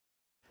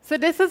So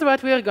this is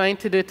what we are going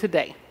to do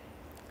today.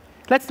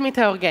 Let's meet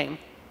our game.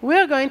 We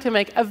are going to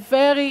make a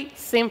very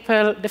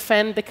simple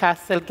Defend the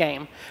Castle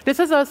game. This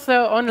is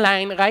also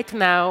online right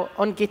now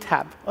on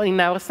GitHub, or in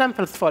our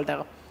samples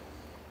folder.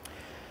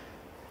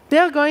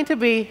 There are going to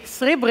be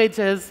 3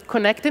 bridges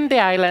connecting the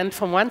island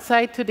from one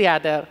side to the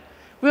other.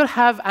 We'll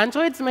have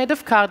androids made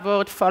of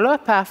cardboard follow a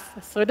path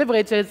through the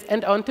bridges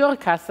and onto our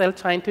castle,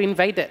 trying to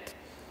invade it.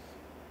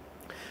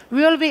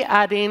 We will be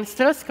adding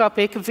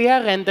stereoscopic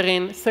VR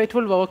rendering so it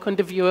will work on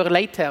the viewer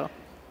later.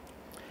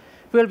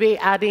 We'll be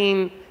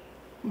adding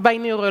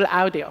binaural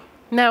audio.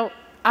 Now,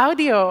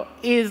 audio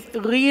is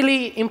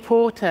really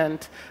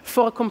important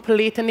for a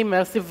complete and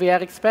immersive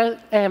VR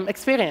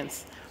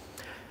experience.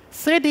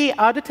 3D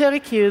auditory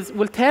cues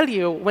will tell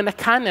you when a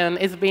cannon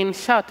is being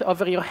shot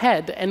over your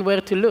head and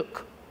where to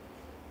look.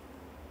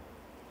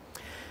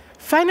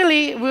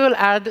 Finally, we will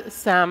add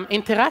some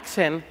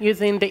interaction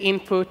using the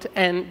input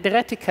and the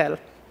reticle.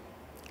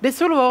 This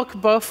will work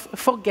both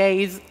for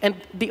gaze and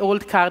the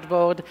old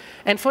cardboard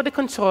and for the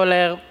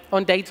controller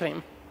on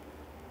Daydream.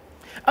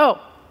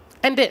 Oh,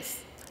 and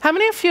this. How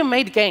many of you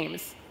made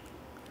games?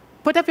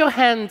 Put up your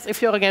hands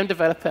if you're a game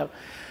developer.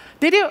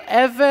 Did you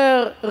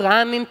ever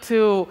run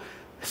into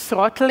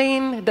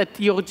throttling, that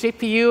your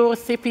GPU or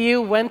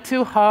CPU went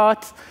too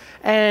hot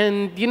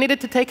and you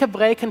needed to take a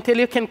break until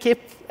you can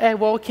keep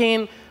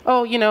working?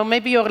 Oh,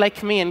 maybe you're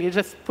like me and you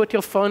just put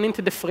your phone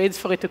into the fridge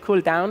for it to cool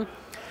down.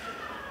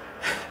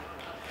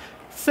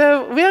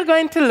 So we are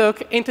going to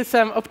look into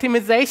some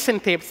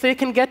optimization tips so you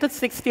can get to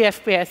 60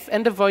 FPS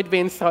and avoid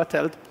being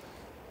throttled.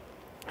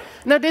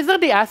 Now, these are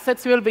the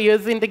assets we'll be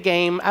using in the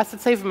game,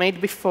 assets I've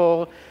made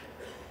before.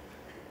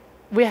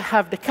 We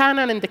have the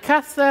cannon and the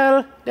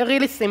castle. They're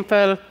really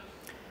simple.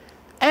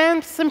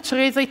 And some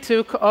trees I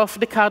took off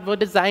the Cardboard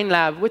Design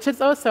Lab, which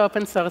is also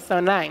open source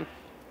online.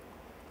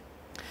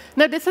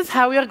 Now, this is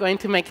how we are going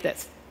to make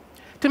this.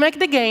 To make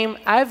the game,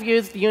 I've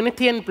used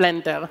Unity and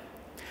Blender.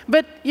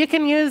 But you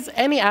can use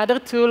any other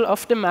tool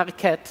off the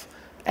market,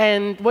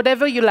 and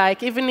whatever you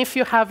like. Even if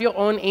you have your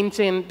own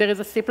engine, there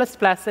is a C++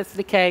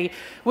 SDK,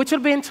 which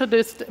will be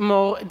introduced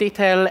more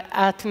detail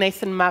at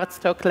Nathan Mart's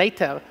talk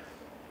later.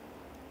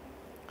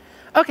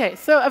 OK,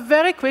 so a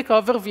very quick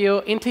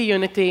overview into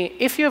Unity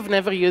if you've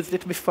never used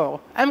it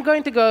before. I'm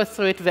going to go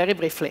through it very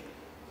briefly.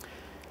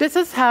 This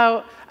is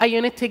how a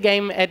Unity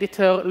game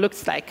editor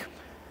looks like.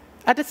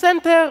 At the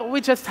center, we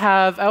just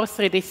have our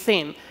 3D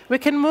scene. We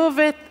can move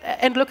it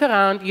and look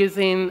around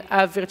using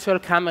a virtual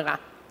camera.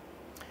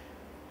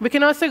 We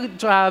can also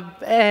drag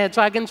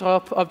and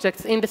drop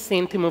objects in the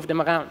scene to move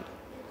them around.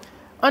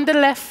 On the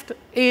left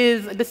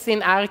is the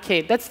scene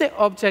arcade. That's the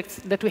objects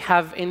that we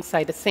have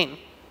inside the scene.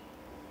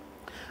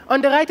 On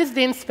the right is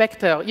the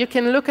inspector. You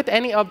can look at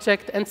any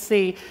object and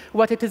see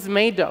what it is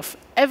made of.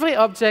 Every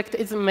object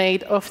is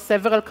made of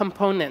several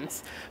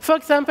components. For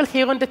example,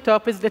 here on the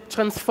top is the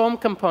transform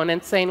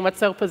component, saying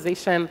what's our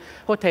position,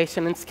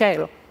 rotation, and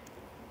scale.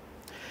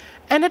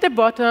 And at the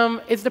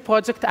bottom is the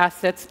project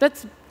assets.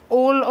 That's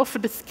all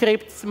of the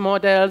scripts,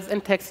 models,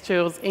 and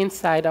textures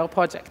inside our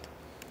project.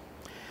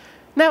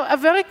 Now, a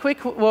very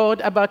quick word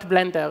about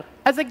Blender.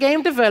 As a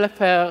game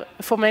developer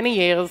for many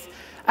years,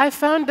 I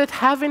found that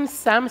having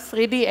some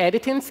 3D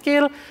editing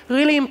skill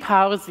really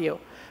empowers you,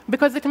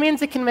 because it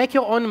means you can make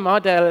your own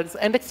models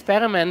and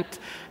experiment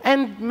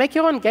and make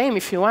your own game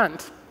if you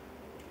want.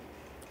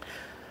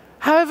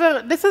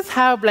 However, this is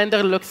how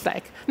Blender looks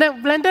like. Now,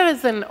 Blender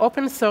is an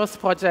open source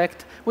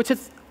project which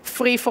is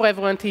free for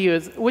everyone to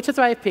use, which is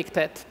why I picked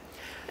it.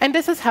 And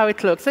this is how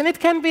it looks. And it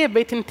can be a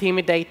bit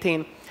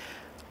intimidating.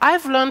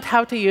 I've learned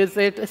how to use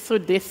it through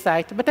this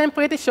site, but I'm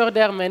pretty sure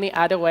there are many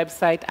other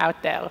websites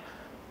out there.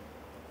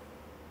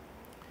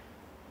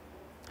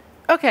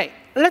 OK,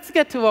 let's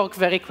get to work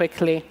very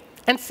quickly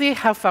and see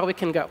how far we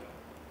can go.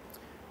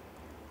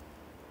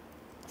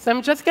 So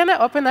I'm just going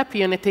to open up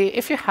Unity.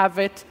 If you have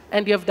it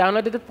and you have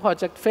downloaded the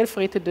project, feel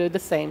free to do the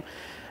same.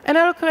 And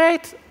I'll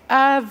create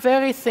a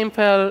very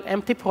simple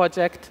empty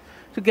project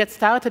to get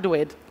started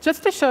with,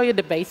 just to show you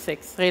the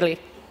basics, really.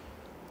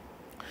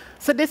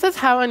 So this is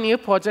how a new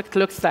project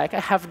looks like.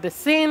 I have the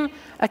scene.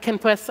 I can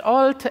press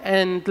Alt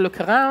and look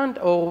around,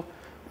 or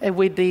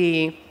with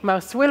the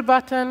mouse wheel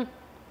button.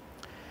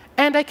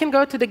 And I can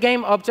go to the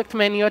game object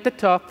menu at the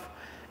top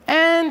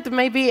and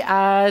maybe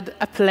add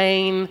a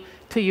plane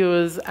to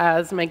use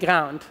as my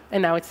ground.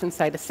 And now it's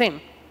inside the scene.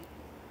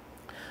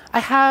 I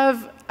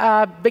have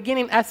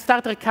a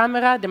starter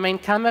camera, the main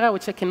camera,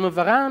 which I can move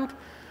around.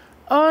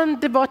 On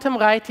the bottom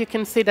right, you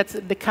can see that's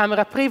the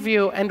camera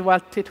preview and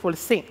what it will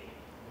see.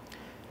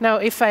 Now,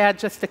 if I add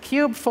just a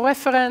cube for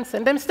reference,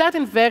 and I'm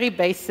starting very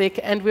basic,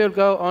 and we'll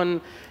go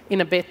on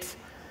in a bit.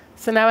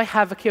 So now I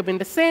have a cube in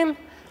the scene,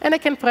 and I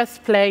can press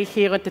play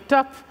here at the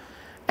top.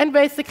 And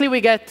basically,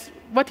 we get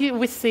what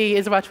we see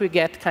is what we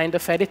get kind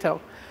of editor.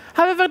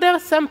 However, there are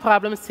some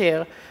problems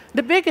here.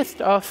 The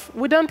biggest of,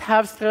 we don't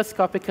have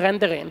stereoscopic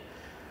rendering.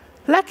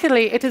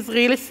 Luckily, it is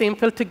really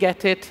simple to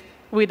get it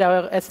with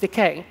our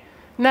SDK.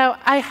 Now,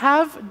 I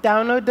have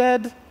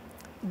downloaded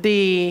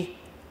the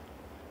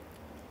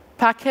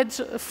package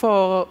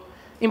for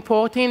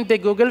importing the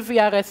Google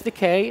VR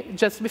SDK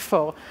just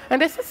before.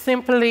 And this is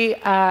simply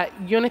a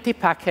Unity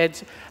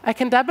package. I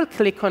can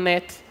double-click on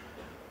it,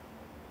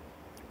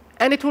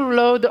 and it will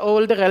load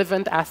all the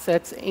relevant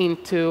assets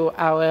into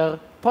our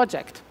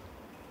project.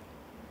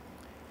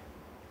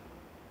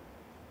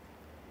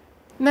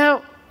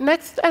 Now,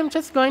 next, I'm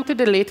just going to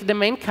delete the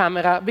main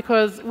camera,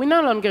 because we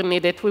no longer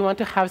need it. We want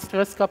to have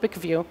stereoscopic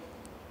view.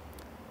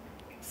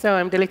 So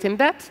I'm deleting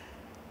that.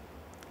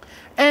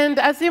 And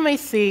as you may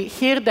see,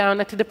 here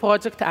down at the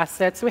project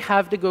assets, we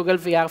have the Google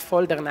VR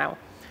folder now.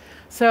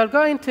 So I'll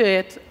go into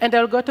it, and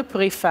I'll go to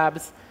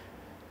prefabs.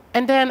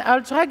 And then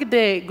I'll drag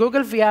the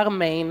Google VR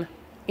main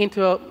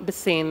into the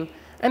scene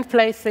and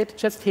place it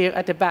just here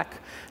at the back.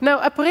 Now,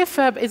 a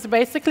prefab is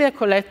basically a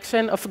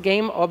collection of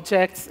game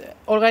objects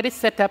already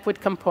set up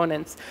with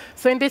components.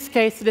 So in this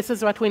case, this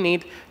is what we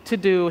need to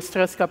do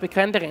stereoscopic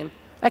rendering.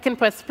 I can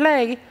press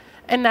play,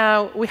 and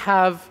now we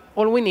have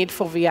all we need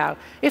for VR.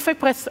 If I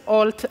press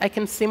Alt, I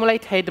can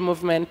simulate head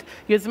movement,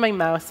 use my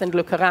mouse, and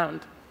look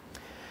around.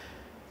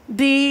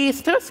 The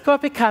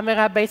stereoscopic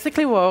camera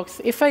basically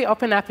works if I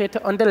open up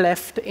it on the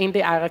left in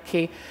the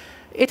hierarchy.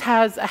 It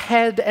has a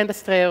head and a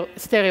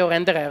stereo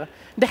renderer.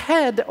 The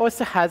head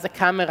also has a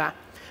camera,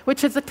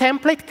 which is a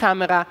template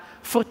camera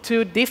for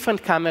two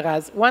different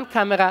cameras, one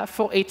camera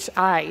for each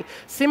eye,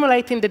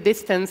 simulating the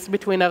distance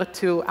between our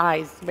two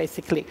eyes,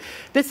 basically.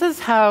 This is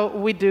how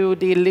we do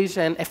the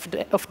illusion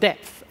of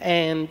depth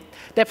and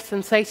depth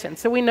sensation.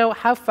 So we know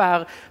how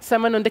far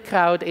someone in the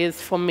crowd is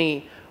from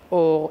me,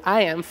 or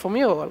I am from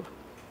you all.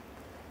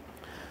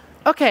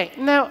 OK,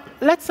 now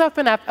let's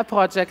open up a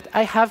project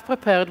I have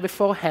prepared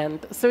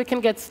beforehand so we can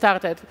get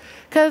started.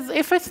 Because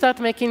if I start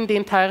making the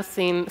entire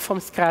scene from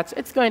scratch,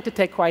 it's going to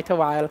take quite a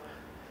while.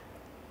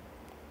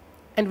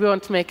 And we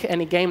won't make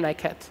any game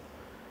like it.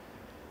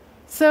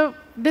 So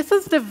this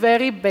is the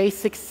very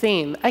basic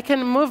scene. I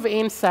can move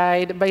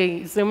inside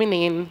by zooming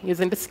in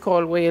using the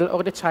scroll wheel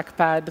or the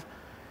trackpad.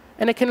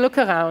 And I can look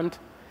around.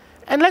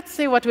 And let's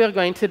see what we're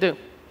going to do.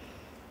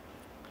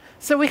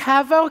 So we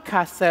have our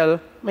castle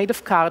made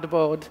of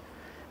cardboard.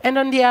 And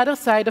on the other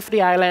side of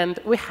the island,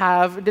 we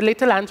have the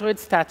little android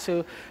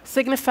statue,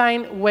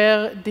 signifying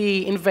where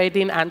the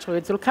invading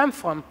androids will come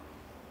from.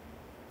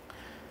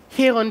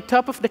 Here on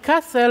top of the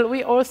castle,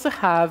 we also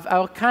have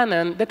our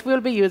cannon that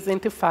we'll be using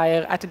to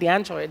fire at the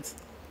androids.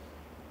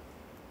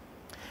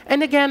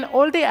 And again,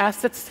 all the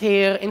assets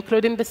here,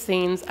 including the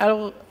scenes,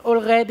 are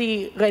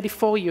already ready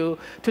for you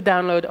to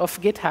download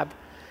off GitHub.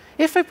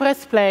 If I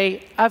press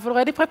play, I've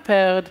already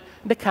prepared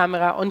the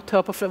camera on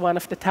top of one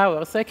of the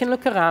towers, so I can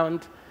look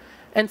around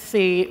and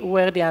see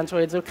where the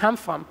androids will come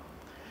from.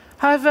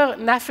 However,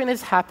 nothing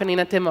is happening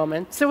at the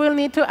moment, so we'll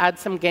need to add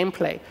some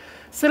gameplay.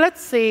 So let's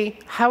see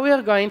how we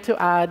are going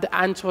to add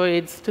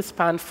androids to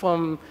spawn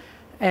from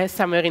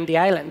somewhere in the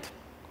island.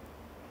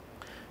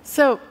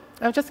 So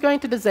I'm just going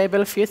to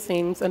disable a few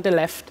things on the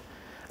left.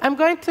 I'm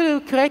going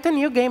to create a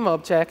new game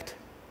object,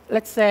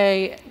 let's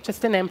say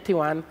just an empty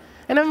one.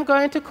 And I'm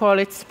going to call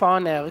it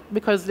spawner,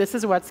 because this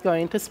is what's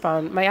going to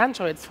spawn my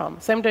androids from.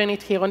 So I'm doing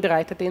it here on the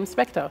right at the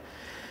inspector.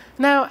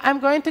 Now, I'm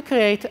going to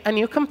create a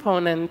new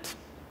component,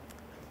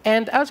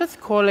 and I'll just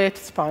call it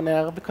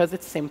spawner because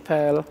it's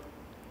simple.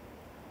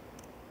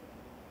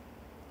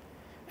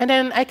 And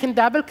then I can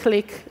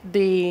double-click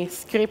the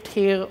script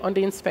here on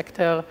the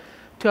inspector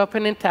to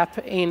open it up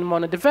in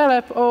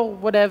MonoDevelop or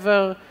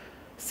whatever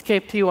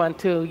script you want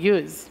to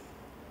use.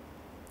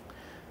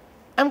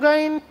 I'm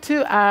going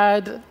to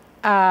add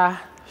a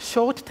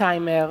short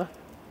timer.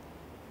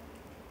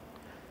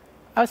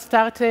 I'll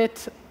start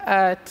it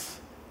at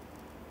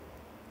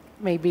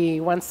maybe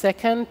 1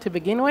 second to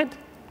begin with.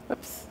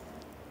 Oops.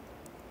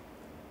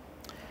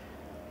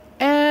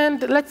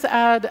 And let's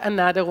add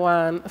another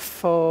one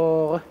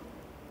for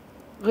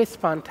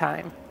respawn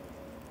time.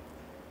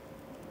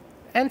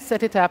 And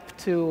set it up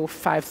to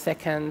 5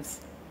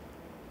 seconds.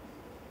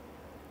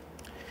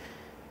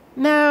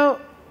 Now,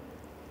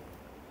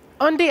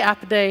 on the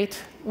update,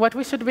 what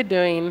we should be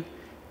doing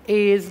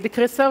is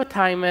decrease our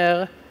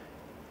timer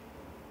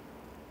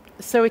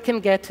so we can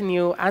get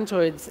new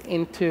androids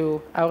into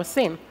our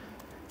scene.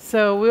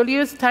 So we'll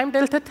use time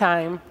delta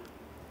time.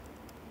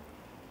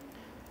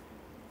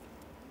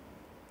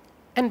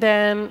 And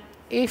then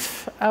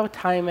if our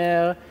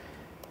timer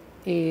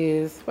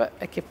is, well,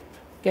 I keep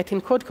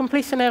getting code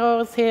completion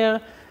errors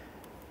here.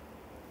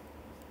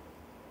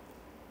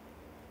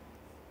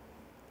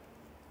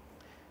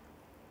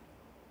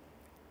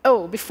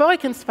 Oh, before I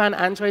can spawn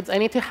androids, I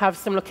need to have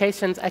some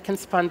locations I can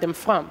spawn them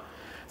from.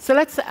 So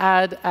let's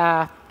add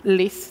a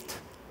list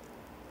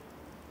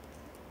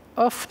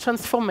of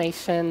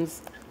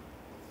transformations.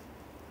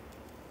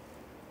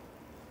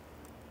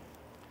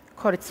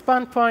 Call it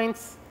spawn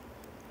points.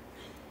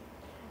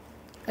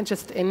 And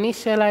just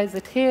initialize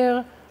it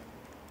here.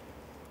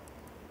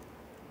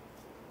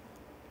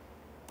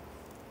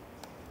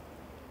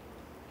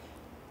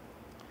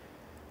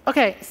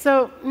 OK,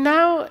 so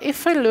now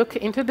if I look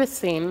into the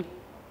scene,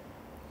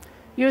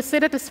 you'll see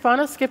that the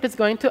spawner script is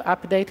going to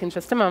update in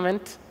just a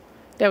moment.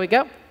 There we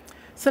go.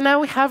 So now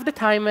we have the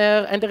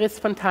timer and the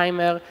respawn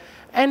timer,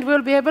 and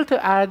we'll be able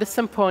to add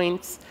some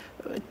points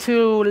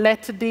to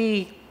let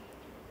the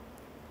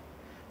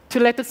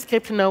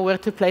script know where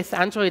to place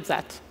androids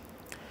at.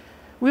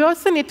 We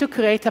also need to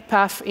create a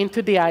path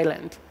into the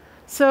island.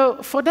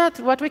 So for that,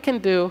 what we can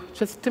do,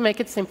 just to make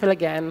it simple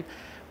again,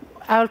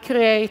 I'll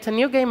create a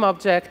new game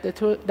object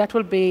that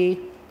will be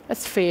a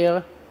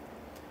sphere,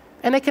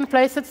 and I can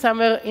place it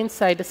somewhere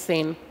inside the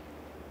scene.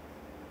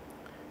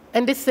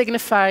 And this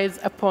signifies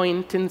a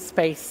point in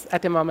space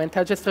at the moment.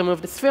 I'll just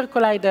remove the sphere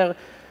collider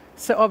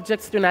so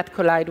objects do not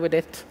collide with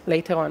it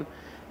later on.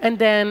 And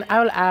then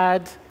I'll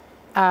add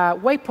a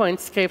waypoint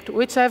script,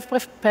 which I've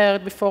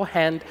prepared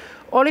beforehand.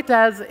 All it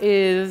does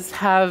is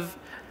have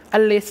a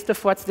list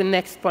of what's the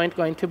next point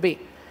going to be.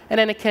 And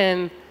then I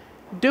can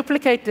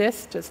duplicate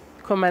this, just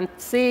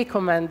Command-C,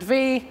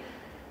 Command-V,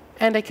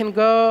 and I can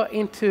go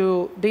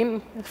into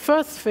the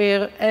first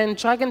sphere and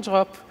drag and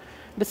drop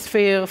the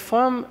sphere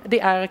from the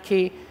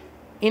hierarchy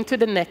into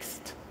the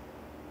next.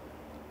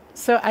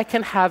 So I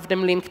can have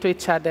them linked to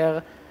each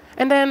other.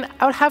 And then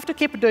I'll have to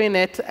keep doing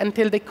it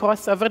until they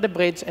cross over the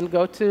bridge and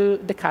go to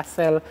the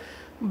castle.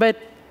 But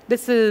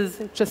this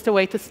is just a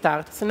way to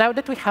start. So now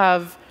that we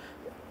have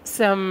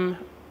some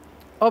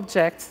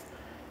objects,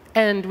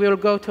 and we'll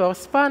go to our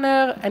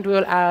spawner, and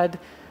we'll add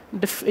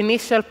the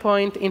initial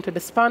point into the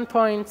spawn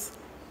points.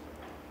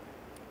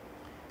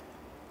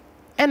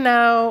 And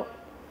now,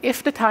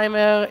 if the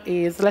timer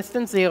is less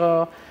than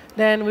 0,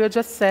 then we'll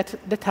just set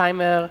the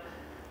timer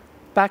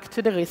back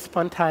to the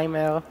respawn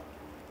timer.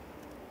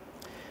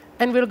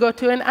 And we'll go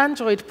to an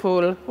Android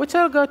pool, which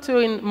I'll go to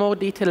in more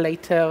detail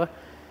later.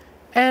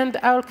 And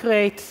I'll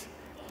create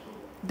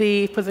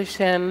the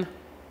position,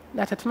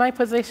 not at my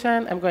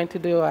position. I'm going to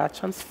do a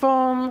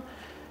transform,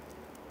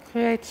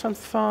 create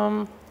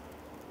transform.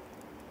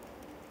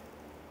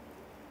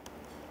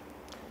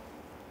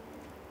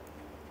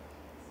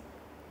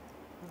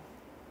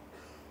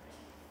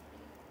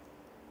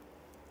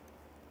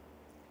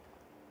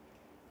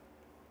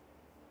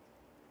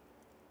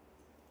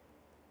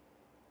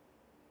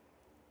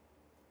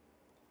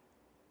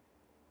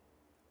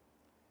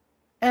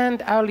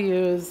 And I'll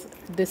use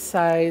the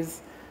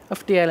size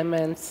of the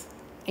elements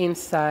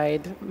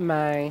inside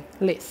my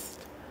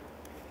list.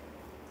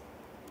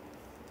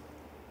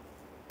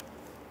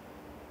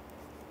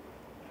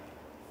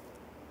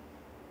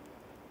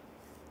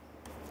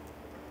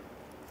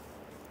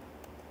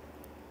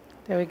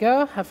 There we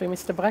go. Have we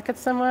missed a bracket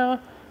somewhere?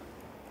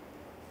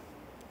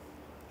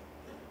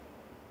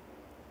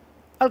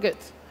 All good.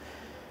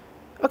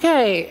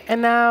 OK,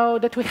 and now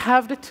that we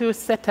have the two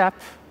set up,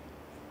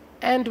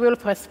 and we'll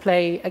press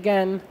play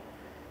again.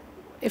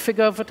 If we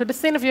go over to the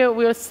scene view,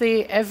 we'll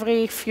see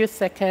every few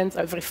seconds,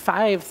 every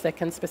 5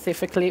 seconds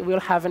specifically, we'll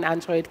have an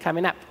Android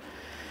coming up.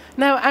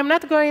 Now, I'm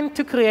not going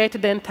to create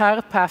the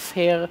entire path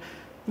here,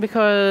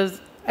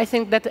 because I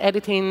think that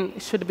editing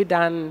should be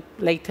done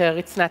later.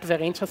 It's not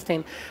very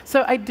interesting.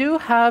 So I do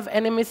have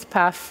enemies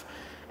path.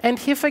 And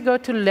if I go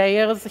to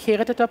layers here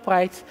at the top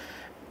right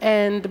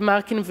and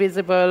mark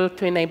invisible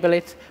to enable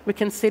it, we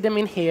can see them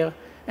in here.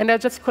 And I'll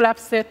just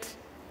collapse it.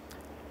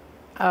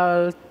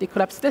 I'll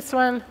decollapse this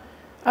one.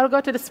 I'll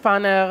go to the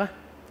spawner,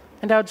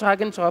 and I'll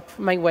drag and drop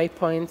my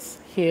waypoints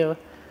here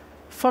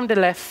from the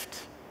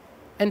left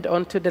and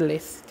onto the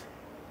list.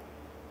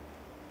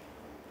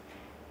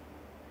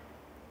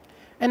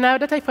 And now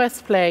that I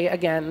press play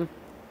again,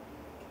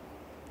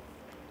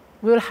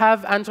 we'll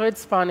have Android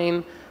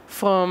spawning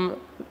from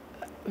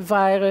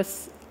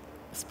various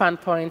spawn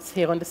points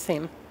here on the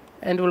scene.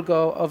 And we'll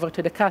go over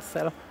to the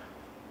castle.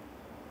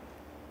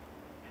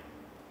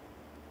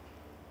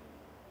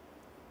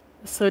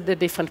 Through the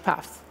different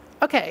paths.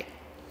 OK,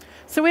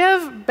 so we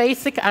have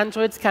basic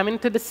Androids coming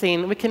to the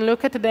scene. We can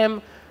look at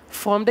them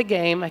from the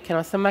game. I can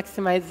also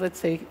maximize it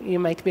so you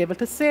might be able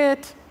to see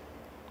it.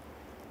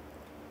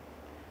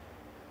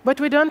 But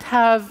we don't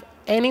have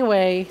any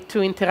way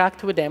to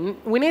interact with them.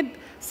 We need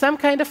some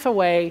kind of a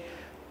way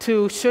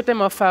to shoot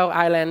them off our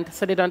island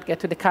so they don't get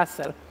to the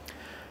castle.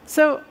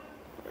 So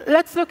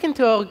let's look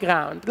into our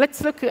ground.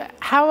 Let's look at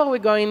how are we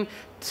going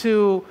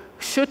to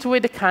shoot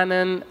with the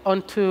cannon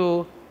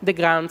onto the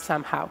ground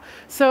somehow.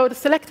 So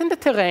selecting the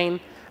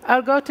terrain,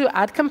 I'll go to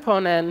Add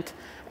Component,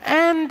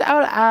 and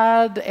I'll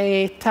add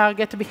a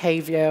target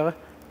behavior.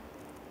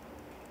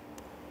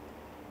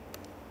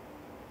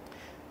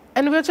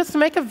 And we'll just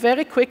make a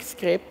very quick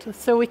script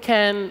so we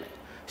can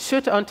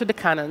shoot onto the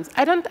cannons.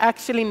 I don't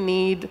actually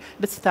need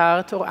the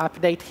start or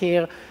update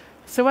here.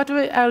 So what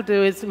I'll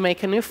do is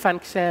make a new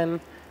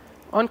function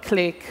on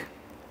click,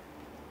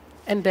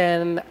 and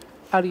then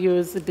I'll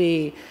use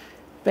the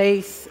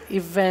base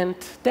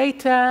event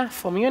data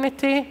from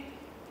Unity.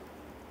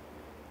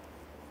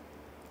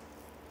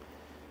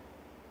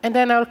 And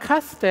then I'll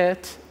cast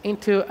it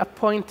into a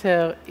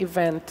pointer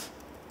event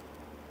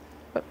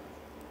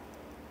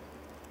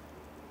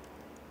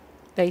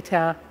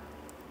data.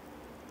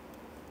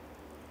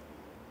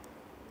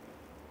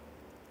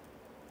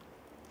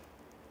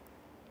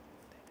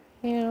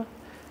 Here.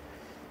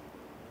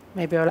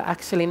 Maybe I'll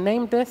actually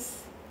name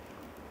this.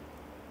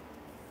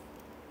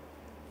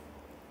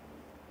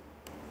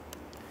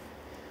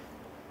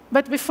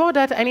 But before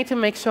that, I need to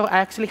make sure I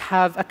actually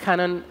have a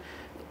cannon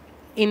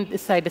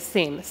inside the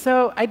scene.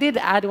 So I did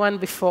add one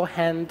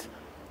beforehand.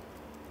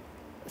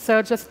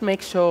 So just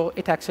make sure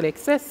it actually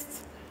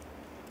exists.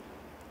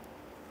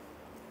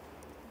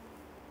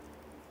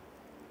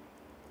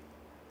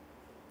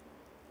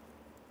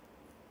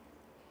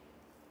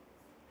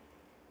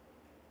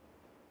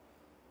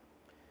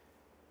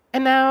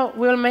 And now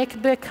we'll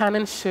make the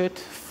cannon shoot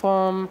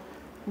from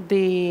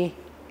the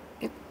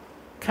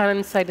cannon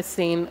inside the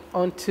scene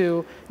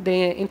onto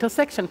the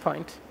intersection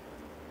point.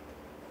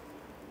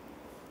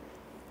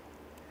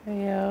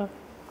 Here.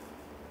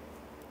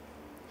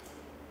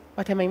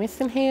 What am I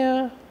missing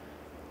here?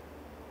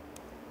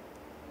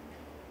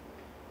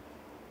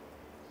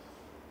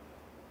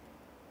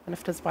 One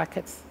of those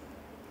brackets.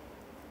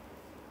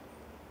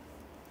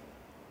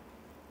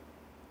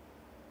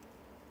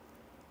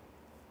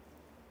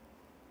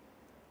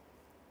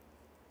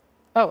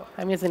 Oh,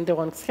 I'm using the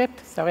wrong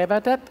script. Sorry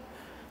about that.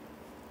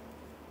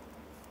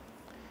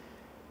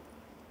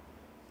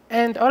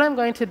 And all I'm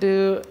going to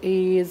do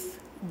is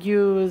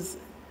use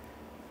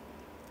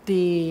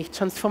the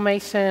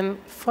transformation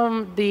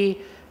from the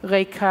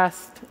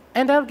raycast.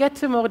 And I'll get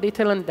to more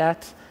detail on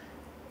that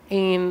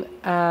in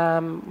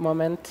a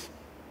moment.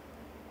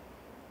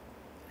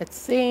 Let's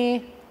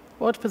see.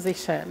 World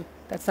position.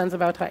 That sounds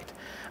about right.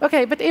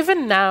 OK, but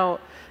even now,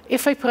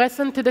 if I press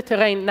into the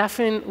terrain,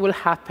 nothing will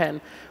happen.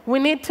 We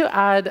need to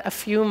add a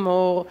few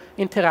more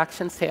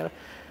interactions here.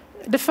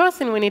 The first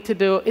thing we need to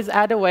do is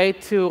add a way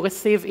to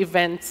receive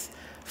events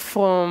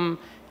from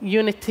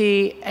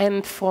Unity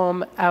and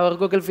from our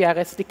Google VR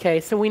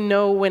SDK, so we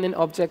know when an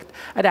object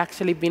had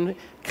actually been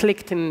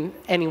clicked in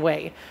any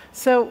way.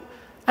 So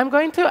I'm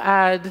going to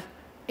add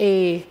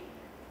an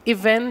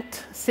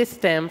event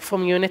system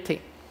from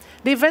Unity.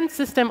 The event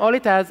system, all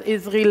it does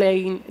is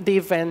relaying the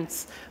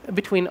events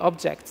between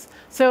objects.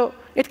 So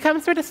it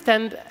comes with a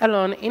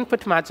standalone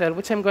input module,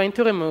 which I'm going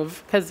to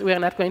remove, because we are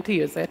not going to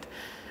use it.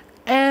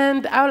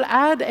 And I'll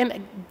add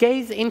a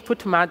gaze input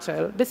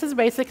module. This is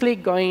basically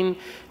going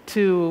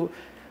to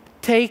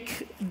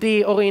take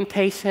the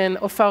orientation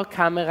of our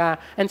camera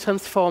and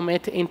transform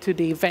it into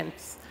the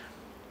events.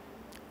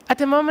 At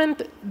the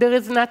moment, there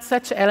is not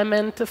such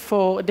element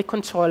for the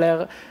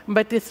controller,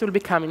 but this will be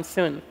coming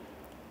soon.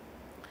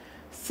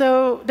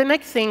 So the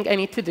next thing I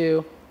need to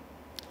do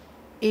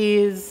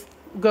is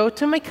go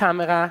to my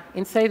camera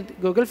inside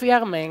Google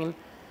VR main,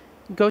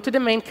 go to the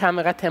main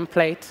camera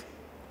template,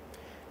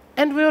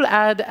 and we'll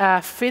add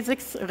a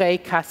physics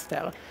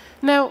raycaster.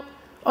 Now,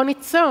 on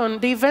its own,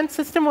 the event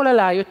system will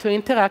allow you to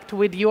interact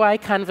with UI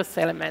canvas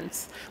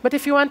elements. But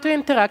if you want to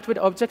interact with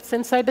objects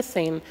inside the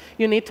scene,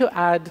 you need to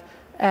add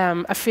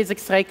a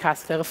physics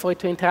raycaster for it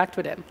to interact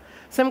with them.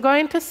 So I'm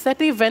going to set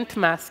the event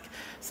mask.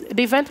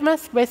 The event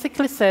mask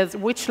basically says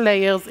which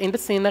layers in the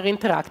scene are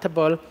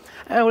interactable.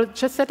 I will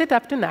just set it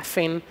up to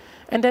nothing.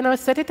 And then I'll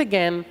set it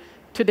again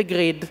to the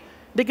grid.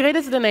 The grid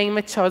is the name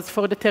I chose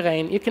for the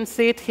terrain. You can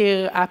see it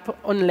here up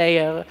on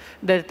layer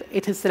that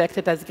it is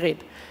selected as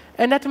grid.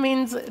 And that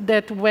means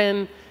that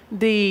when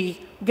the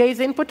gaze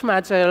input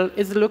module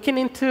is looking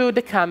into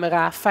the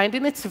camera,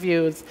 finding its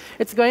views,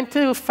 it's going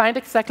to find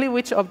exactly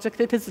which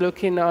object it is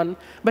looking on,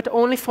 but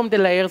only from the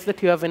layers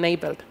that you have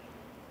enabled.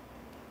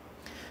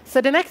 So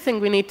the next thing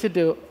we need to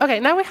do, OK,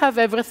 now we have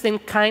everything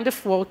kind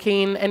of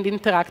working and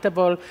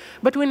interactable,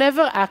 but we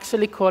never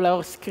actually call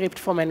our script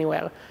from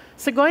anywhere.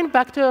 So going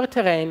back to our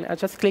terrain, I'll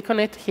just click on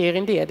it here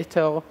in the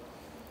editor.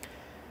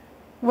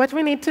 What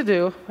we need to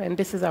do, and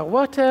this is our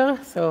water,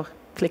 so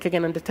click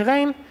again on the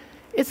terrain,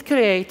 is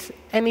create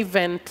an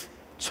event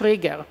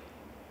trigger.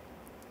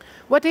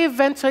 What the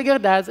event trigger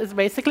does is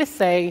basically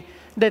say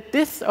that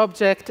this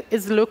object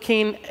is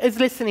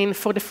listening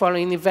for the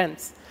following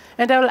events.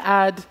 And I'll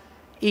add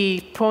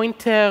a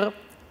pointer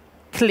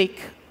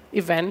click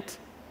event.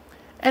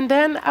 And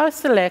then I'll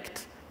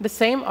select the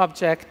same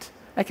object.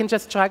 I can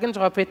just drag and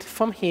drop it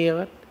from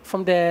here,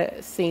 from the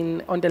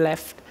scene on the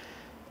left,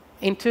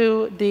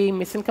 into the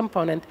missing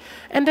component.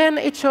 And then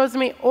it shows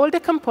me all the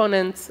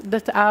components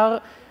that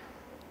are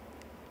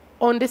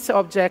on this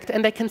object,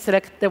 and I can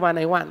select the one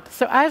I want.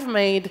 So I've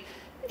made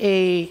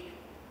a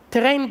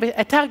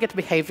target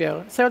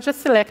behavior. So I'll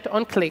just select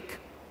on click.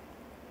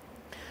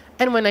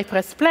 And when I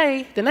press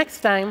play the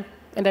next time,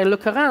 and I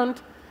look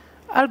around,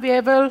 I'll be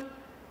able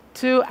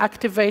to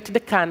activate the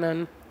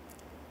cannon,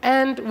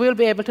 and we'll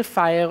be able to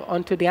fire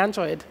onto the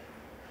Android.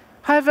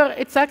 However,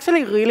 it's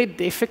actually really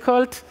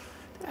difficult,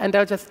 and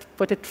I'll just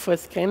put it full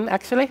screen,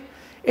 actually.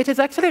 It is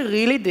actually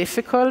really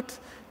difficult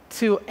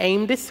to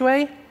aim this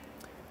way.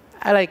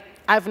 I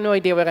have no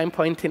idea where I'm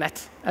pointing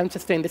at. I'm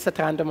just doing this at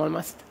random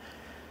almost.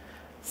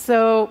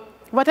 So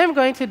what I'm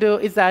going to do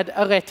is add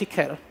a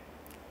reticle.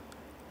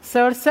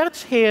 So I'll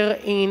search here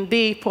in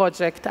the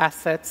project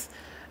assets,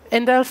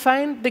 and I'll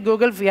find the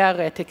Google VR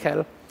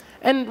reticle.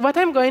 And what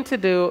I'm going to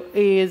do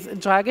is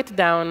drag it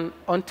down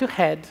onto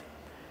head.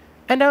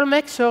 And I'll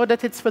make sure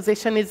that its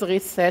position is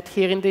reset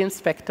here in the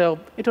inspector.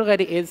 It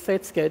already is, so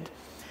it's good.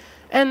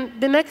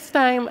 And the next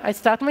time I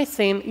start my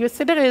scene, you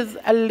see there is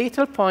a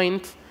little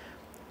point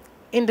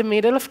in the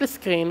middle of the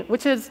screen,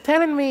 which is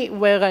telling me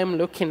where I'm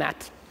looking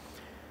at.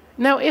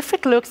 Now, if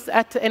it looks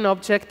at an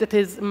object that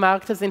is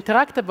marked as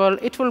interactable,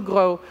 it will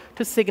grow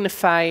to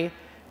signify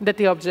that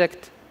the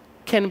object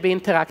can be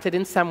interacted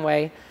in some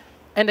way,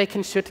 and I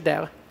can shoot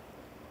there.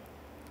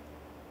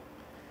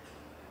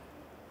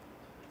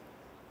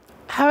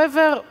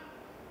 However,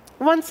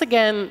 once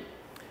again,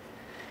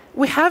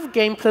 we have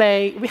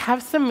gameplay, we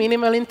have some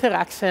minimal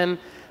interaction,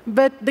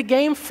 but the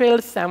game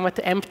feels somewhat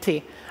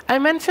empty. I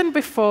mentioned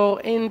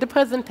before in the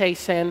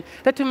presentation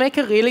that to make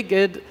a really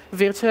good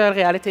virtual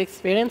reality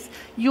experience,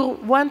 you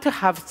want to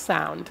have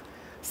sound.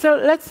 So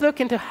let's look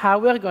into how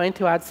we're going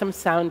to add some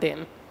sound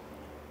in.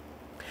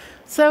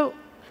 So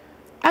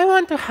I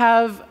want to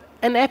have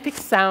an epic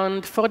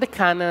sound for the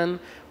cannon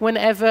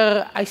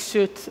whenever I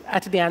shoot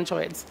at the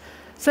androids.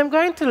 So I'm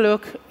going to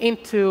look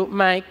into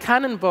my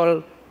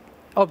cannonball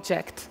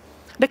object.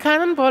 The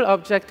cannonball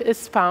object is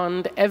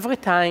spawned every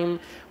time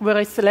where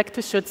I select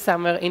to shoot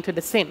somewhere into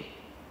the scene.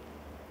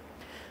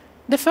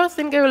 The first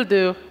thing I will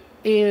do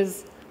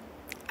is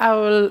I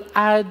will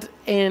add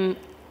an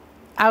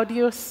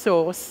audio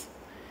source.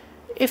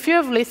 If you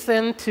have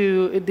listened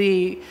to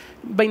the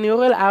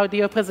binaural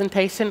audio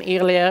presentation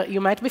earlier,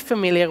 you might be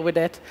familiar with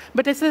it.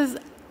 But this is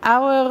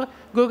our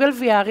Google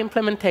VR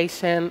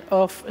implementation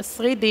of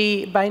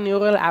 3D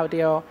binaural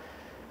audio.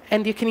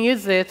 And you can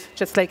use it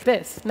just like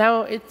this.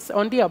 Now it's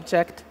on the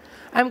object.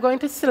 I'm going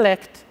to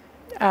select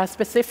a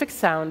specific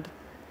sound,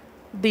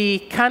 the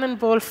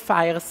cannonball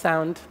fire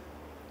sound.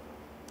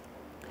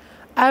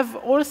 I've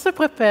also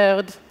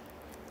prepared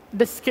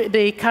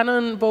the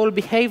cannonball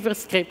behavior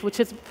script, which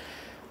is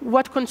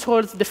what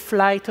controls the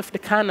flight of the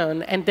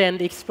cannon and then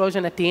the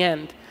explosion at the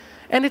end.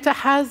 And it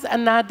has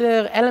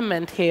another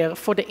element here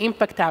for the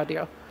impact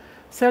audio.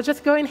 So I'll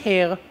just go in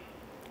here,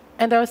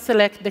 and I'll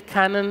select the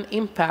cannon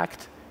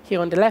impact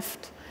here on the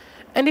left.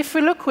 And if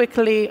we look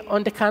quickly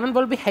on the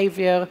cannonball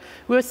behavior,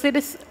 we'll see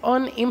this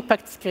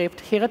on-impact script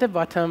here at the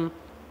bottom.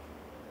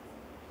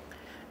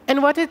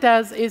 And what it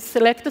does is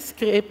select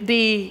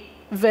the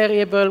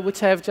variable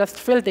which I have just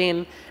filled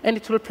in, and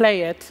it will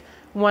play it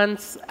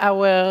once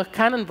our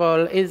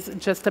cannonball is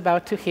just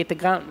about to hit the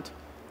ground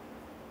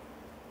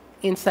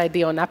inside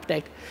the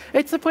on-update.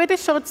 It's a pretty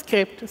short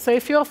script, so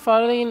if you're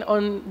following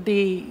on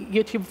the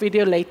YouTube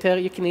video later,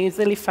 you can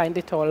easily find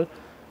it all.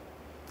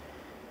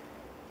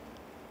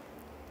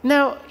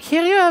 Now,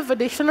 here you have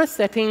additional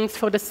settings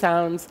for the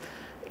sounds.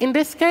 In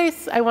this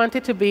case, I want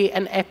it to be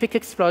an epic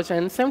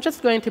explosion, so I'm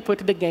just going to put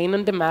the gain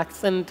on the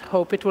max and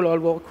hope it will all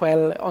work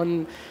well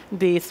on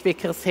the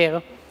speakers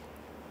here.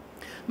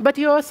 But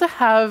you also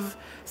have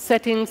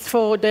settings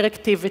for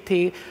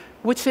directivity,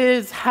 which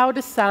is how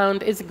the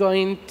sound is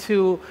going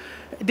to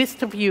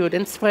distribute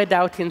and spread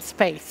out in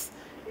space.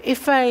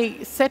 If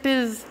I set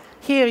this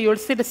here, you'll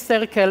see the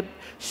circle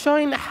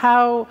showing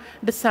how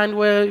the sound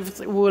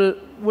waves will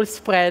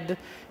spread.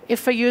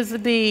 If I use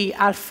the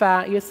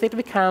alpha, you'll see it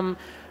become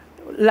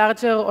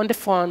larger on the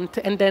front,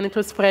 and then it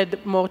will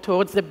spread more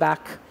towards the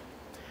back.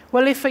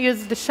 Well, if I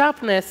use the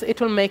sharpness,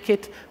 it will make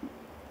it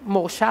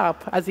more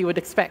sharp, as you would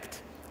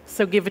expect,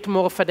 so give it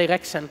more of a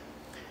direction.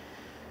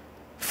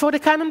 For the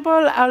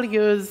cannonball, I'll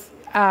use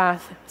a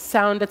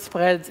sound that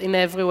spreads in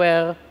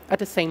everywhere at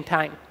the same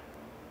time.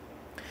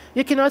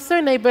 You can also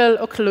enable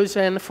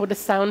occlusion for the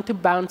sound to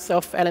bounce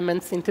off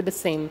elements into the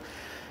scene,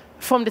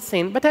 from the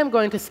scene, but I'm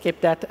going to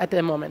skip that at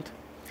the moment.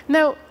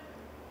 Now,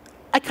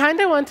 I kind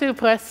of want to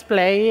press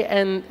play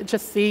and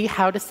just see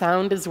how the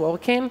sound is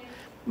working,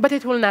 but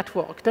it will not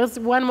work. There's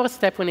one more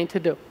step we need to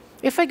do.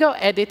 If I go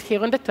Edit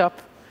here on the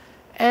top,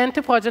 and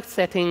to Project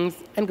Settings,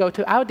 and go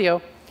to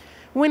Audio,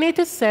 we need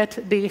to set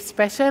the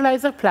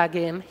Specializer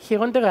plugin here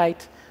on the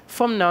right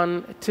from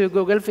None to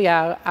Google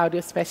VR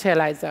Audio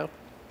Specializer.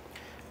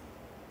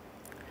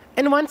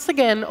 And once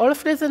again, all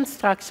of these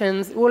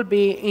instructions will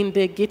be in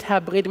the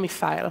GitHub README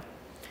file.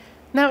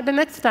 Now, the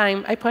next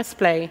time I press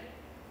play,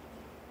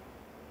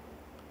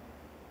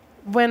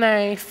 when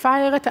I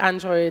fire at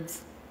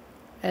androids,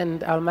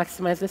 and I'll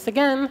maximize this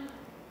again,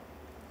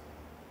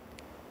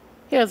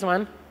 here's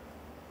one.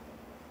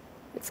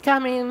 It's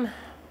coming.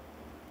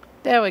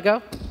 There we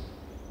go.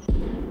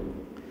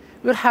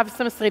 We'll have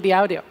some 3D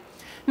audio.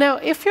 Now,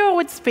 if you're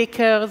with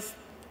speakers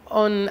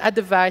on a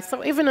device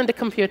or even on the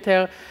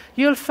computer,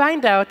 you'll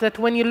find out that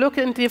when you look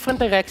in different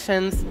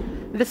directions,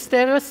 the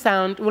stereo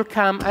sound will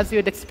come as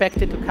you'd expect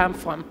it to come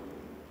from.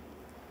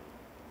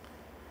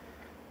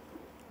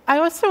 I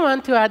also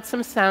want to add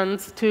some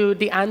sounds to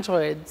the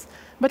androids,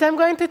 but I'm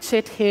going to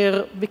cheat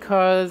here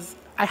because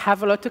I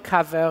have a lot to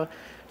cover.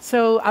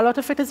 So a lot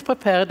of it is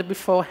prepared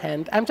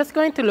beforehand. I'm just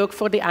going to look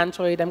for the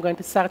Android. I'm going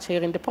to search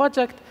here in the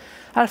project.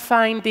 I'll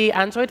find the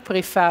Android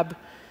prefab.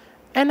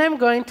 And I'm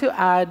going to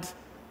add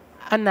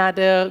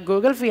another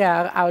Google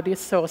VR audio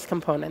source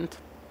component.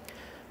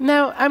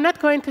 Now, I'm not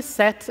going to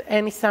set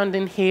any sound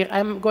in here.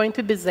 I'm going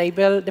to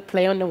disable the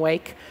play on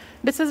awake.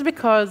 This is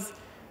because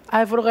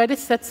I've already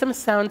set some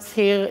sounds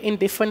here in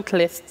different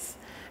lists.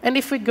 And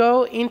if we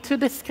go into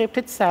the script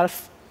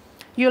itself,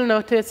 you'll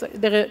notice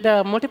there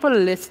are multiple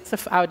lists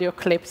of audio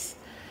clips.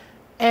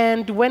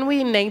 And when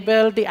we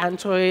enable the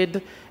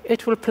Android,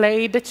 it will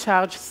play the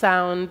charge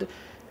sound.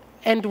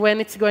 And when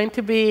it's going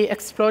to be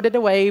exploded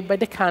away by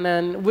the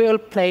cannon, we'll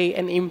play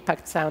an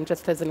impact sound,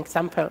 just as an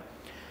example.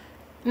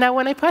 Now,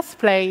 when I press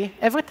play,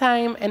 every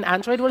time an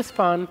Android will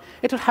spawn,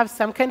 it will have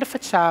some kind of a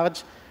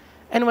charge.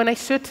 And when I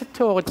shoot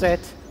towards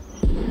it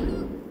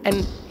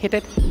and hit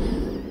it,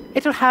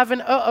 it will have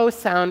an oh-oh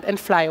sound and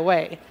fly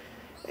away.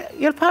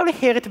 You'll probably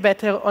hear it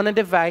better on a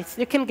device.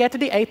 You can get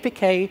the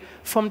APK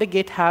from the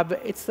GitHub.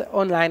 It's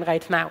online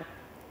right now.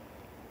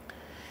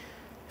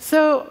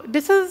 So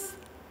this is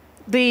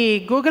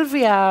the Google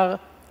VR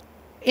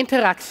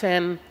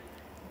interaction,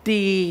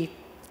 the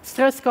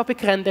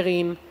stereoscopic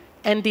rendering,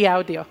 and the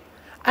audio.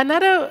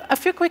 A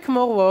few quick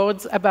more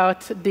words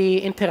about the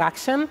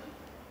interaction.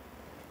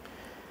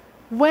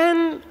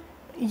 When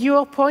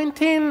you're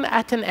pointing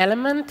at an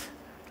element,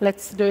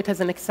 let's do it as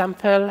an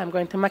example. I'm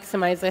going to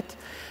maximize it.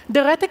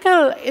 The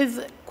reticle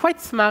is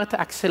quite smart,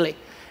 actually.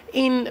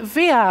 In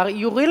VR,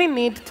 you really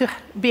need to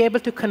be able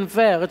to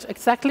converge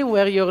exactly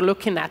where you're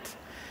looking at.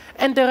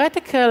 And the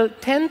reticle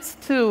tends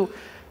to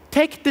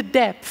take the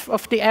depth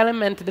of the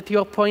element that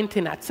you're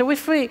pointing at. So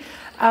if we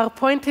are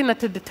pointing at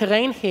the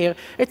terrain here,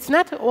 it's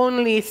not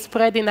only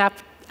spreading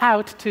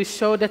out to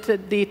show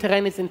that the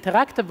terrain is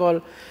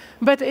interactable,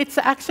 but it's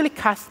actually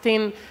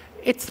casting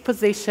its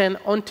position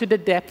onto the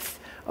depth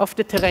of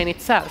the terrain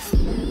itself.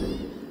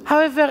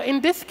 However,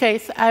 in this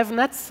case, I have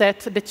not set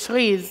the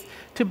trees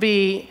to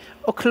be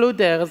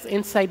occluders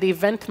inside the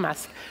event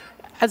mask,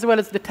 as well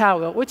as the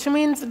tower, which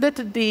means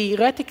that the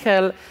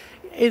reticle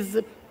is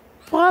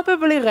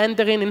probably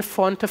rendering in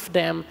front of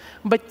them,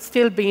 but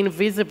still being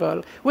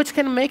visible, which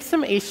can make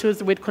some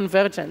issues with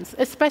convergence,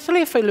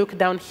 especially if I look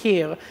down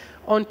here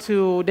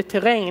onto the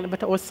terrain,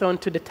 but also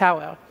onto the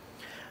tower.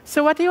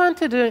 So what you want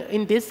to do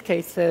in these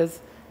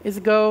cases is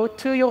go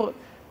to your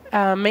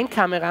main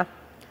camera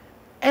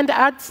and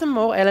add some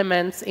more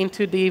elements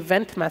into the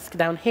event mask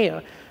down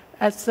here.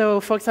 So,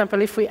 for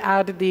example, if we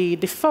add the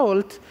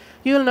default,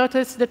 you'll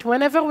notice that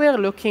whenever we are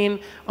looking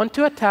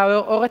onto a tower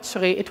or a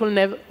tree, it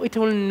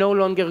will no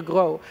longer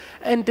grow.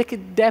 And the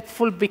depth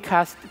will be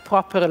cast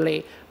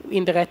properly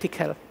in the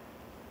reticle.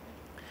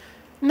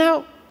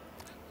 Now,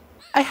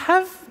 I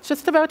have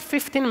just about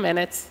 15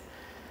 minutes.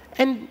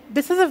 And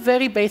this is a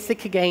very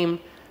basic game.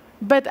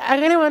 But I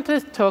really want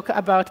to talk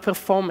about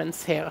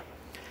performance here.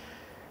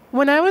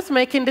 When I was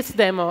making this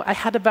demo, I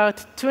had about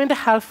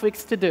 2.5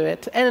 weeks to do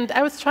it. And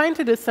I was trying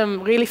to do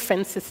some really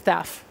fancy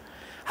stuff.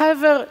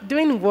 However,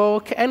 doing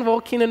work and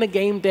working on a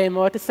game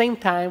demo at the same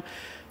time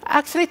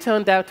actually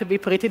turned out to be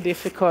pretty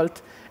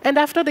difficult. And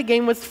after the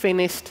game was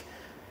finished,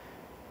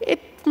 it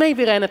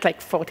maybe ran at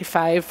like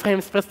 45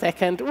 frames per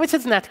second, which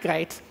is not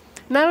great.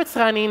 Now it's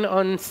running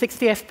on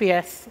 60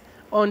 FPS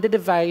on the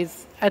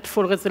device at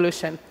full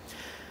resolution.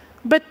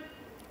 But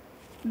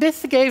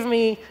this gave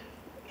me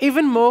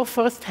even more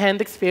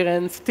first-hand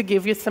experience to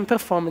give you some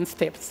performance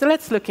tips. So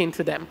let's look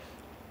into them.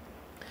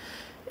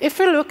 If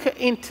we look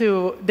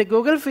into the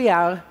Google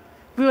VR,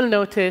 we will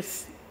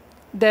notice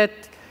that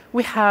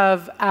we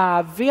have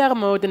a VR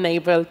mode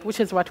enabled, which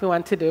is what we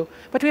want to do.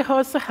 But we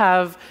also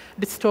have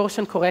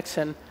distortion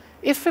correction.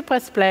 If we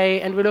press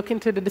play and we look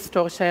into the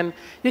distortion,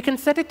 you can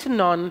set it to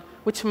none,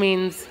 which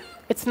means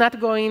it's not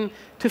going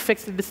to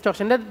fix the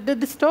distortion. The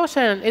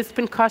distortion is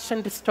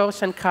pincushion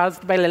distortion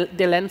caused by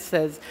the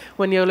lenses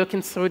when you're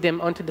looking through them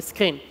onto the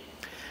screen.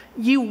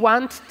 You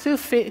want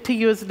to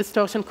use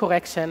distortion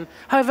correction.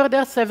 However, there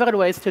are several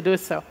ways to do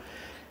so.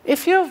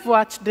 If you've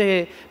watched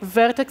the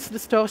vertex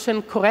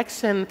distortion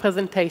correction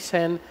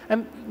presentation,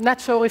 I'm not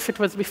sure if it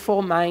was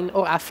before mine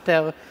or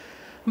after,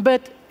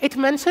 but it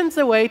mentions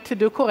a way to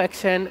do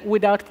correction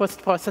without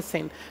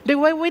post-processing. The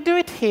way we do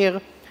it here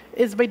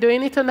is by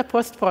doing it on a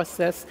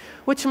post-process,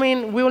 which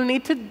means we will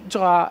need to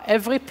draw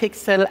every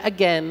pixel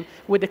again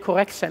with the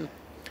correction.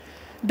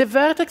 The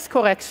vertex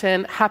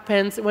correction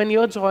happens when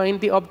you're drawing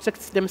the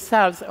objects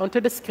themselves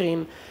onto the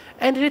screen,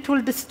 and it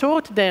will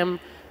distort them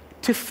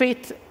to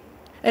fit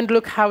and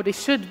look how they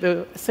should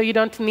be, so you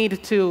don't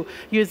need to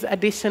use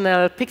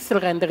additional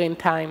pixel rendering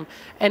time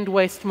and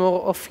waste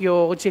more of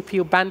your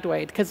GPU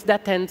bandwidth, because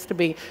that tends to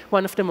be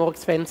one of the more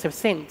expensive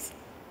things.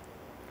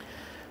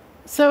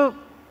 So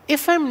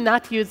if I'm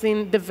not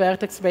using the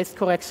vertex-based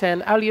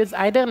correction, I'll use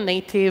either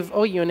native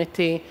or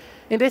Unity.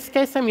 In this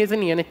case, I'm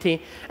using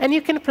Unity. And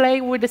you can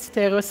play with the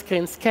stereo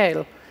screen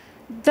scale.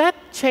 That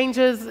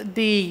changes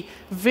the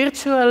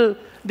virtual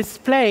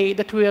display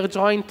that we are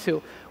drawing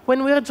to.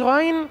 When we are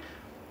drawing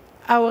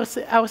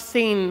our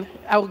scene,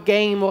 our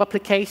game or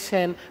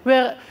application,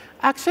 we're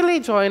actually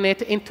drawing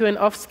it into an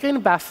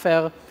off-screen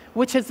buffer,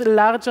 which is a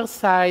larger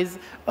size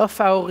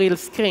of our real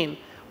screen.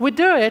 We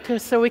do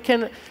it so we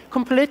can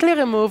completely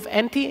remove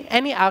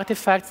any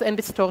artifacts and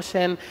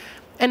distortion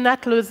and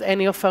not lose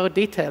any of our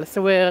details.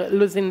 So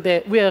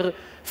we're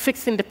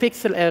fixing the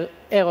pixel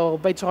error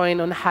by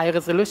drawing on high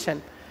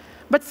resolution.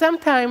 But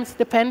sometimes,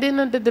 depending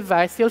on the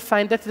device, you'll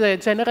find that the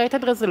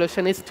generated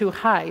resolution is too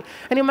high.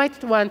 And you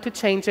might want to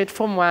change it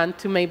from 1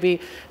 to maybe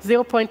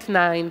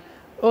 0.9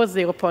 or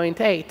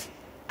 0.8.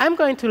 I'm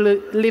going to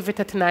leave it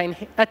at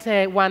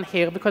 1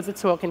 here because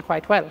it's working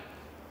quite well.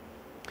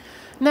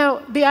 Now,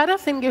 the other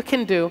thing you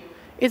can do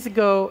is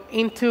go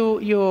into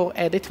your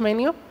edit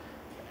menu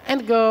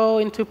and go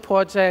into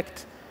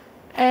project.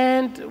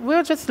 And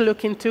we'll just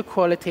look into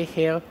quality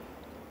here.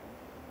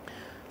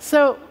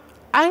 So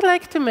I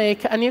like to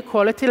make a new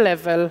quality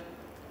level.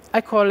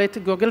 I call it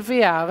Google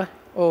VR,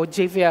 or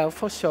GVR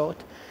for short.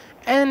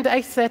 And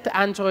I set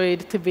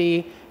Android to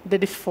be the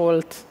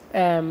default,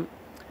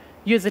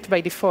 use it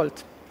by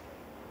default.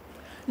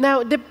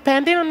 Now,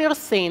 depending on your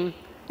scene,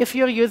 if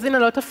you're using a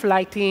lot of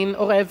lighting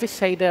or heavy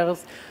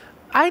shaders,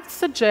 I'd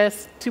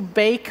suggest to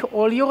bake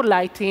all your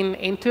lighting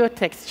into a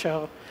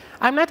texture.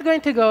 I'm not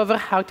going to go over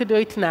how to do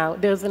it now.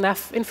 There's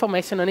enough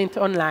information on it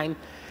online.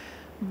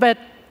 But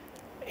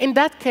in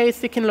that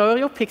case, you can lower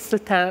your pixel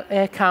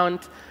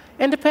count.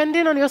 And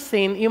depending on your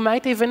scene, you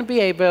might even be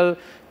able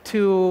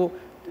to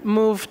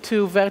move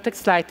to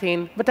vertex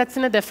lighting. But that's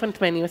in a different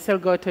menu, so I'll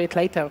go to it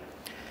later.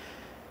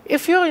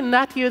 If you're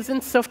not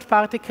using soft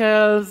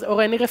particles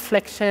or any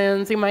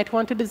reflections, you might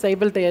want to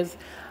disable this.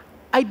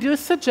 I do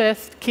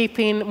suggest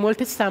keeping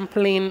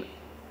multi-sampling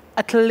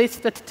at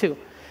least at 2.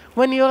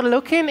 When you're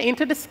looking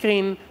into the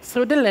screen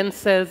through the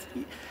lenses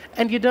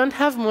and you don't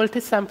have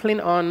multi-sampling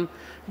on,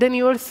 then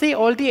you will see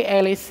all the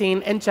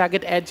aliasing and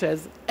jagged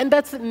edges. And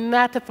that's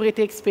not a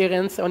pretty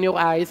experience on your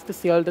eyes to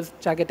see all those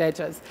jagged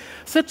edges.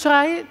 So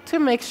try to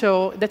make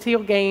sure that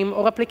your game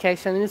or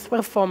application is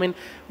performing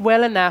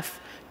well enough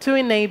to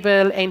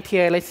enable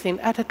anti-aliasing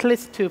at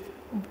least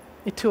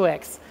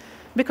 2x.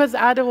 Because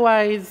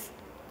otherwise,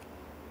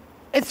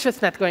 it's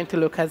just not going to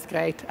look as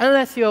great,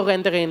 unless you're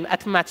rendering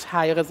at much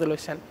higher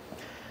resolution.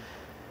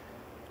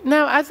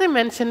 Now, as I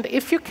mentioned,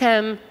 if you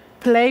can,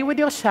 play with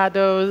your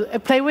shadows,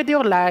 play with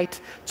your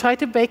light, try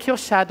to bake your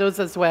shadows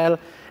as well.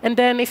 And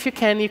then if you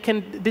can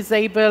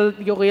disable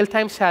your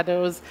real-time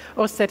shadows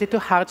or set it to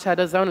hard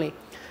shadows only.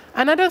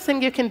 Another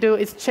thing you can do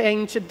is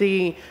change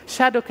the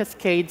shadow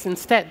cascades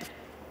instead.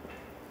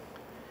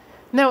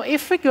 Now,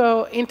 if we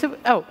go into,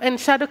 and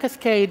shadow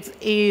cascades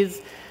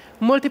is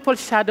multiple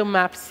shadow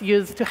maps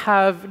used to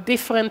have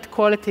different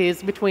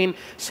qualities between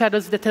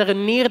shadows that are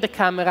near the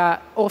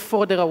camera or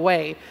further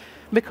away,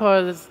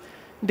 because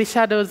the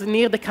shadows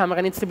near the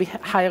camera needs to be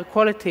higher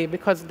quality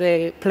because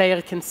the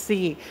player can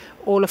see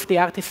all of the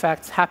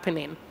artifacts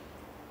happening.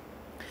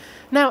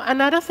 Now,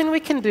 another thing we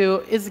can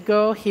do is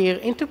go here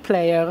into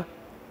player.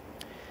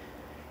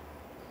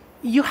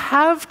 You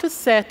have to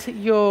set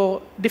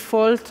your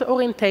default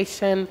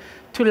orientation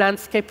to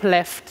landscape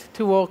left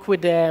to work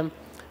with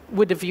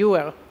the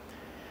viewer.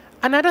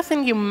 Another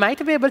thing you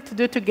might be able to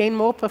do to gain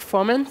more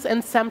performance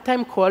and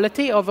sometimes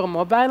quality over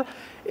mobile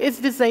is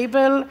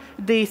disable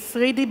the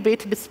 3D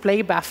bit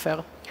display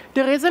buffer.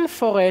 The reason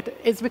for it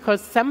is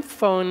because some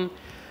phones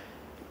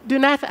do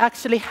not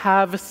actually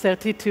have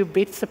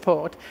 32-bit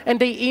support, and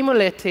they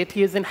emulate it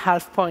using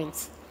half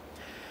points.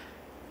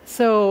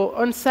 So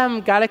on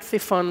some Galaxy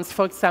phones,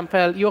 for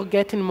example, you're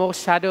getting more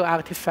shadow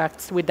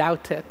artifacts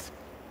without it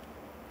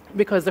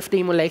because of the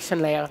emulation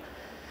layer.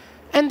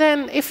 And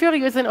then if you're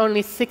using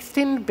only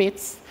 16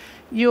 bits,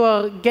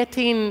 you're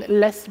getting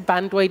less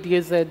bandwidth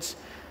usage,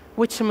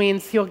 which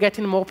means you're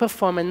getting more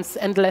performance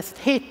and less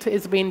heat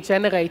is being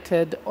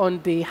generated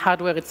on the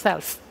hardware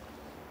itself.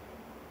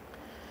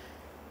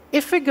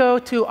 If we go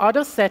to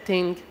other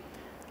settings,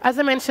 as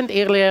I mentioned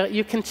earlier,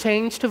 you can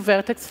change to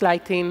vertex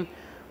lighting,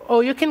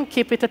 or you can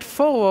keep it at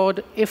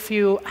forward if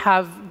you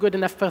have good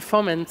enough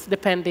performance,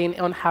 depending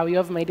on how you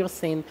have made your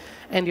scene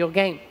and your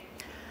game.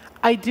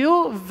 I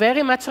do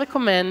very much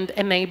recommend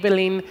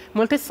enabling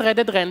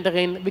multi-threaded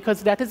rendering,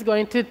 because that is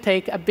going to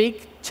take a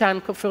big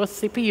chunk of your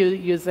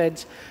CPU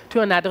usage to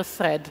another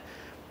thread.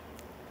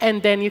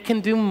 And then you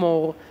can do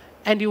more,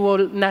 and you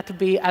will not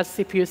be as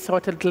CPU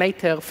throttled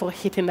later for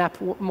heating up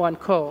one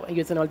core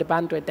using all the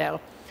bandwidth there.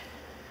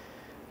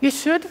 You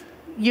should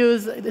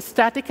use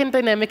static and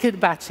dynamic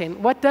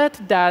batching. What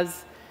that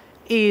does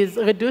is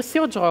reduce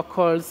your draw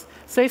calls.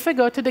 So if I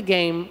go to the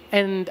game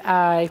and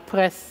I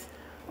press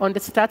on the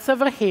stats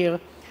over here,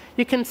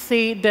 you can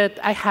see that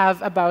I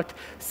have about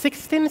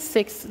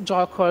 16.6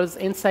 draw calls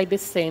inside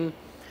this scene,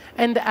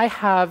 and I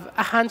have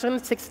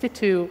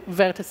 162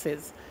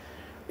 vertices.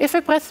 If I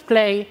press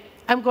play,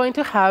 I'm going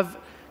to have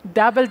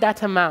double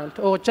that amount,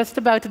 or just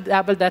about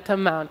double that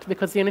amount,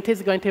 because Unity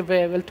is going to be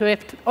able to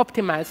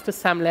optimize to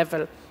some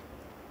level.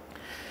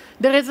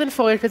 The reason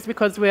for it is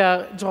because we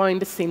are drawing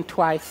the scene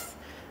twice.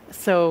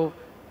 So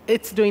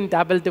it's doing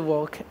double the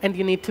work, and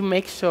you need to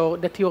make sure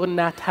that you're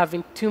not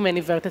having too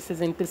many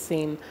vertices in the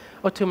scene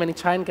or too many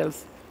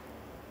triangles.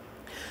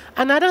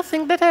 Another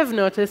thing that I've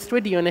noticed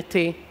with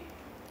Unity,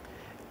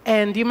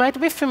 and you might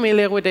be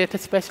familiar with it,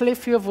 especially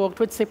if you have worked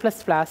with C++,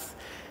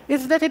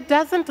 is that it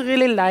doesn't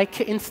really like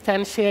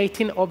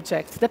instantiating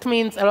objects. That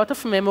means a lot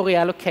of memory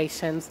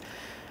allocations.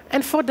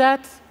 And for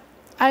that,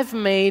 I've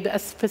made a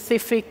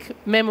specific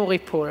memory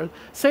pool.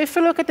 So if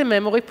you look at the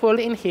memory pool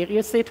in here,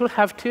 you see it will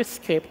have two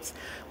scripts,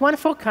 one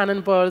for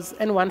cannonballs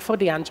and one for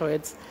the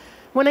androids.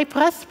 When I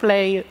press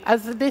play,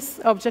 as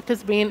this object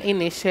is being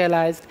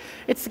initialized,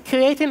 it's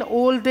creating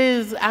all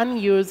these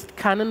unused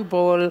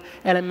cannonball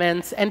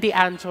elements and the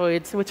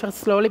androids, which are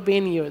slowly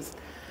being used.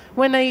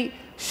 When I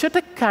shoot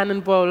a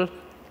cannonball,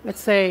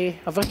 let's say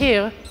over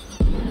here,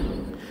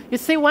 you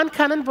see one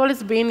cannonball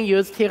is being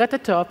used here at the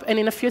top, and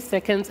in a few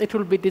seconds, it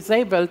will be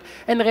disabled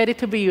and ready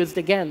to be used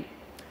again.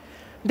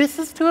 This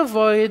is to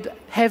avoid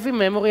heavy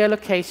memory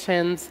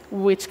allocations,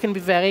 which can be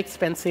very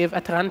expensive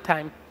at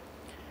runtime.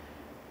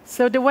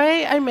 So the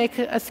way I make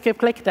a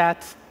script like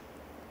that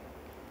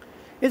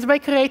is by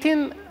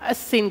creating a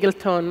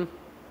singleton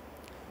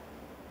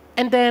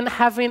and then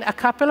having a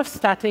couple of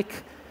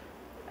static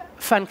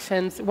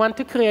functions, one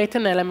to create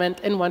an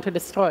element and one to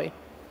destroy.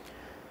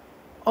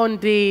 On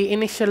the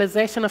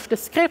initialization of the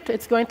script,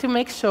 it's going to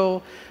make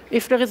sure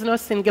if there is no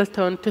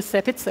singleton to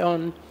set its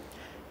own.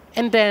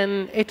 And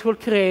then it will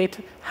create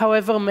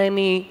however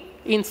many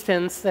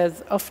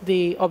instances of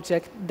the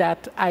object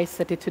that I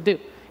set it to do.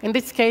 In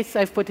this case,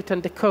 I've put it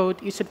on the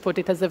code. You should put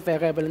it as a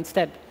variable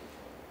instead.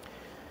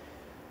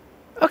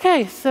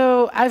 OK,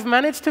 so I've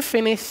managed to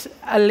finish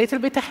a little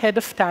bit ahead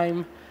of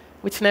time,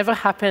 which never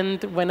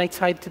happened when I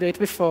tried to do it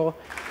before.